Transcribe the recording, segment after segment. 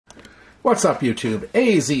What's up, YouTube?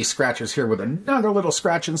 AZ Scratchers here with another little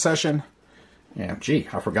scratching session. And gee,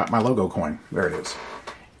 I forgot my logo coin. There it is.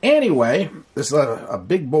 Anyway, this is a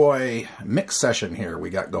big boy mix session here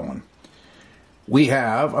we got going. We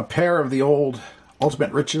have a pair of the old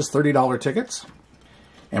Ultimate Riches $30 tickets.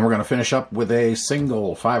 And we're going to finish up with a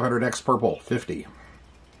single 500X purple 50.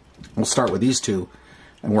 We'll start with these two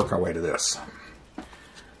and work our way to this.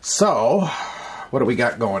 So, what do we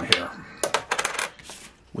got going here?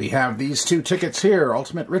 We have these two tickets here,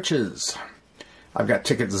 Ultimate Riches. I've got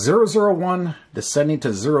ticket 001 descending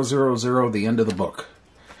to 000, the end of the book.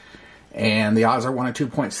 And the odds are 1 in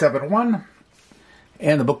 2.71.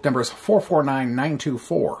 And the book number is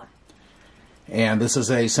 449924. And this is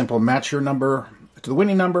a simple match your number to the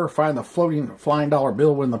winning number, find the floating flying dollar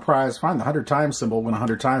bill, win the prize, find the 100 times symbol, win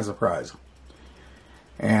 100 times the prize.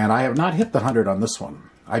 And I have not hit the 100 on this one.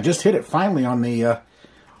 I just hit it finally on the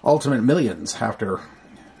Ultimate Millions after...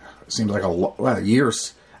 seems like a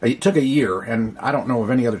years. It took a year, and I don't know of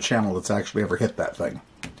any other channel that's actually ever hit that thing.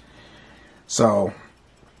 So,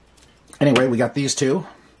 anyway, we got these two.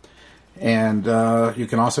 And you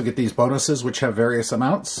can also get these bonuses, which have various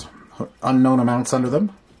amounts, unknown amounts under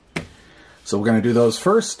them. So we're going to do those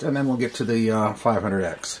first, and then we'll get to the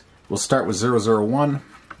 500X. We'll start with 001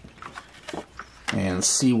 and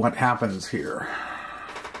see what happens here.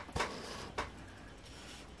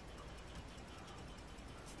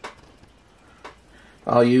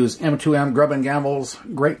 I'll use M2M Grub and Gamble's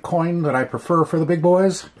great coin that I prefer for the big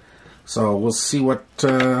boys. So we'll see what,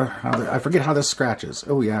 I forget how this scratches.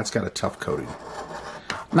 Oh yeah, it's got a tough coating.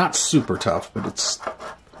 Not super tough, but it's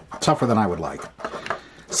tougher than I would like.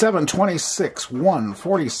 7, 26, 1,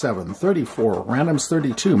 47, 34, randoms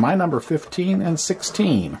 32, my number 15 and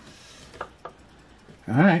 16.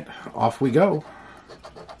 Alright, off we go.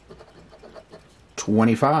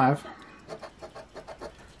 25,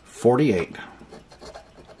 48.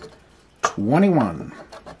 21,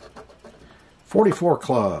 44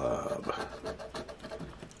 club,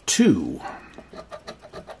 2,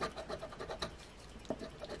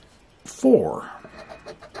 4,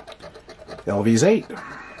 LV's 8,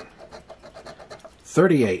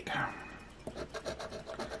 38,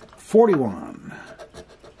 41,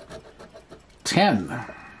 10,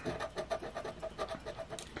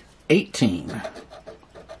 18,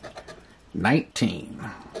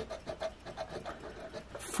 19,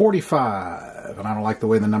 45, and I don't like the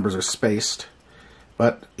way the numbers are spaced,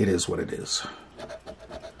 but it is what it is.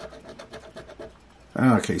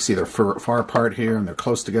 Okay, see they're far apart here and they're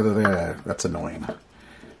close together there. That's annoying.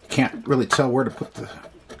 Can't really tell where to put the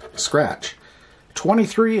scratch.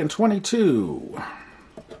 23 and 22.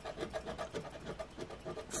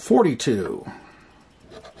 42.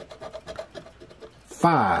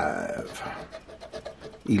 5.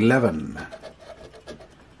 11.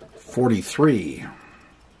 43.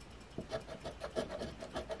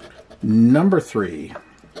 Number 3,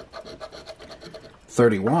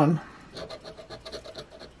 31,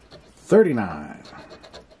 39,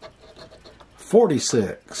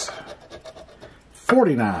 46,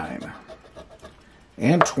 49,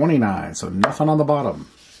 and 29. So nothing on the bottom.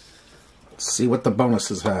 Let's see what the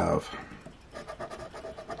bonuses have.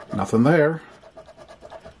 Nothing there.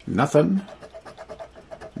 Nothing.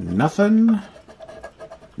 Nothing.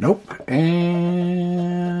 Nope.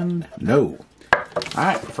 And no.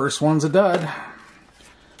 Alright, first one's a dud.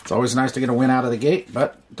 It's always nice to get a win out of the gate,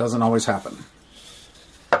 but it doesn't always happen.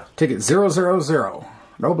 Ticket 000.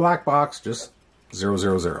 No black box, just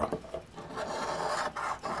 000.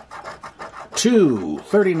 2,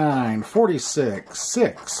 39, 46,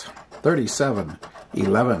 6, 37,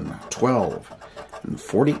 11, 12, and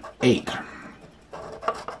 48.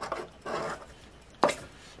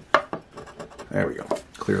 There we go.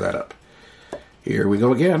 Clear that up. Here we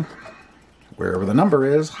go again. Wherever the number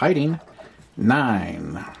is, hiding,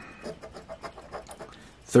 9,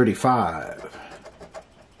 35,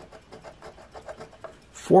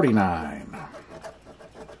 49,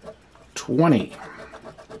 20,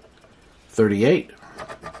 38,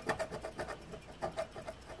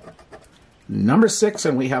 number 6,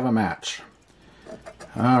 and we have a match.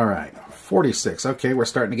 All right, 46. Okay, we're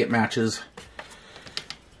starting to get matches.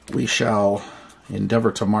 We shall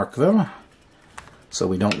endeavor to mark them so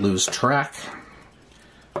we don't lose track.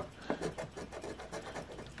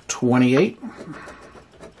 28,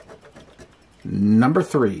 number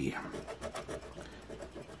 3,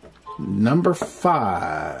 number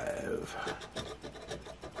 5,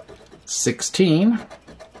 16,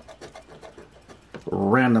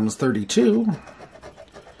 randoms 32,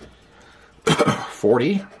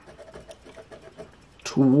 40,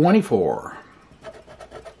 24,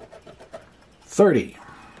 30,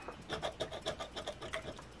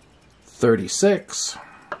 36,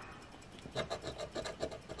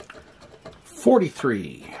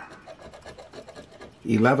 43,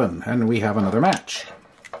 11, and we have another match.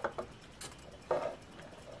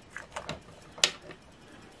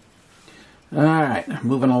 All right,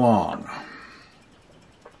 moving along.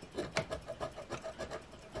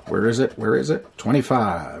 Where is it? Where is it?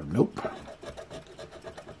 25. Nope.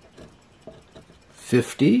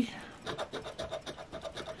 50.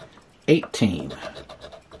 18.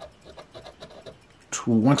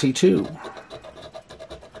 22.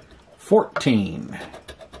 14.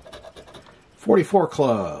 44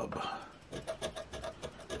 club.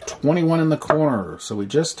 21 in the corner. So we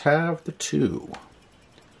just have the 2.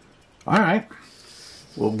 All right.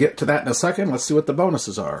 We'll get to that in a second. Let's see what the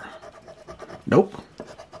bonuses are. Nope.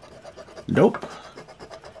 Nope.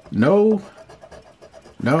 No.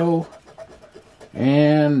 No.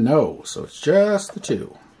 And no. So it's just the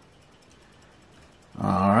 2.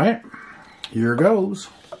 All right. Here goes.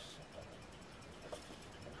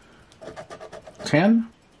 10.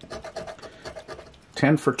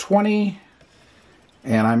 10 for 20.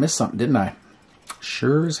 And I missed something, didn't I?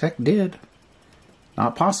 Sure as heck did.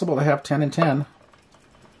 Not possible to have 10 and 10.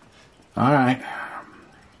 All right.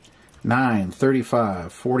 9,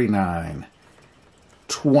 35, 49,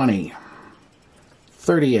 20,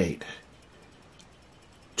 38,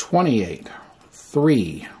 28,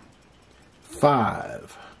 3,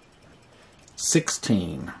 5,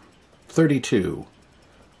 16, 32,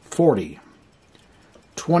 40,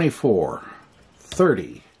 24,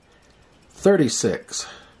 30, 36,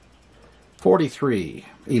 43,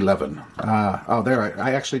 11. Oh, there,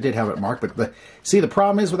 I actually did have it marked, but see, the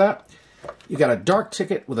problem is with that, you got a dark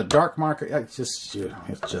ticket with a dark marker. It's just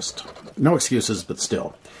no excuses, but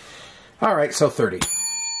still. All right, so 30.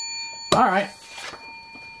 All right.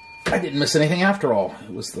 I didn't miss anything after all.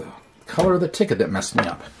 It was the color of the ticket that messed me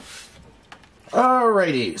up.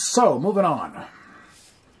 Alrighty, so moving on.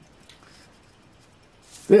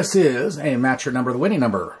 This is a match your number, the winning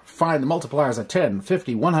number. Find the multipliers at 10,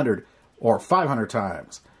 50, 100, or 500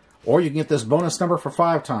 times. Or you can get this bonus number for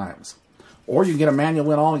 5 times. Or you can get a manual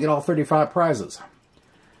win all and get all 35 prizes.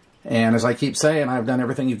 And as I keep saying, I've done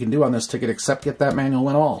everything you can do on this ticket except get that manual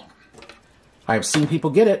win all. I've seen people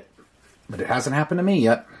get it, but it hasn't happened to me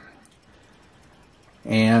yet.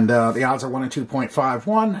 And the odds are 1 in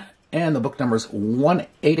 2.51, and the book number is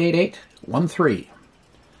 188813.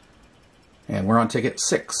 And we're on ticket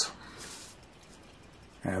 6.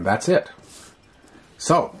 And that's it.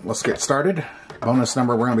 So, let's get started. Bonus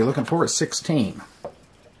number we're going to be looking for is 16.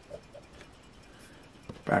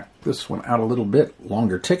 Back this one out a little bit.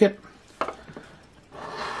 Longer ticket.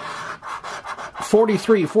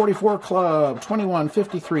 43, 44 club, 21,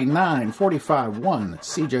 53, 9, 45, 1,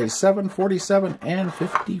 CJ 7, 47, and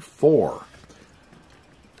 54. All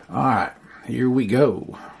right, here we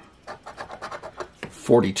go.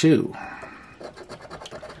 42,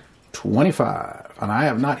 25, and I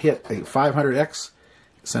have not hit a 500X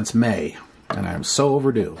since May, and I am so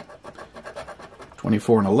overdue.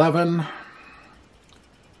 24 and 11.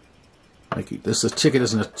 This ticket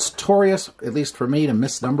is notorious, at least for me, to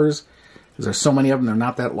miss numbers, because there's so many of them, they're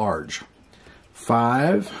not that large.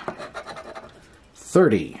 5,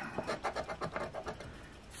 30,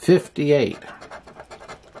 58,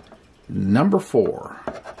 number 4,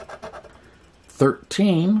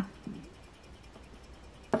 13,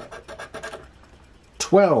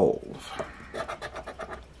 12,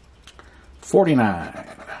 49,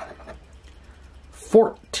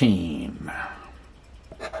 14,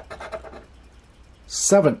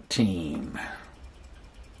 17,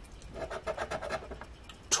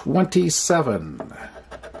 27,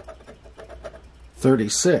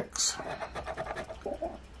 36,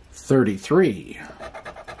 33,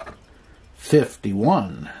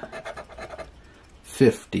 51,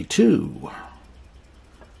 52,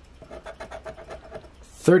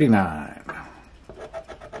 39,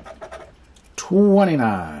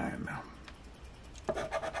 29,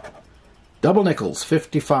 double nickels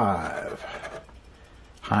 55,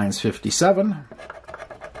 Heinz 57,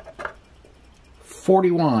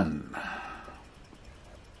 41,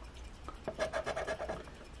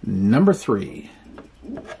 number 3,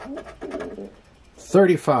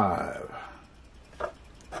 35,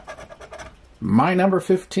 my number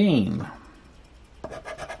 15,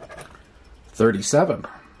 37,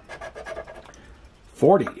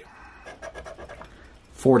 40,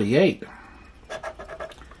 48,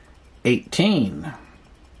 18,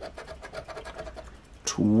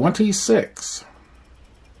 26,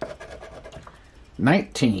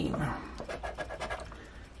 19,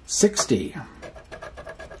 60,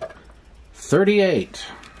 38,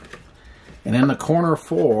 and in the corner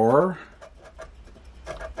for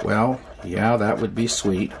Well, yeah, that would be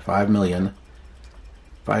sweet. 5 million.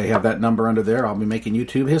 If I have that number under there, I'll be making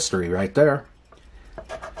YouTube history right there.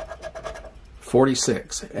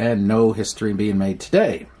 46, and no history being made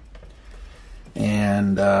today.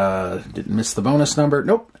 And didn't miss the bonus number.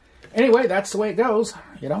 Nope. Anyway, that's the way it goes.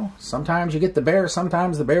 You know, sometimes you get the bear,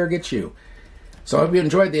 sometimes the bear gets you. So I hope you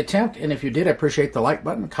enjoyed the attempt, and if you did, I appreciate the like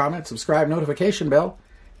button, comment, subscribe, notification bell,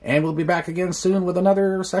 and we'll be back again soon with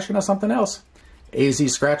another session of something else. AZ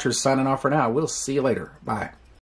Scratchers signing off for now. We'll see you later. Bye.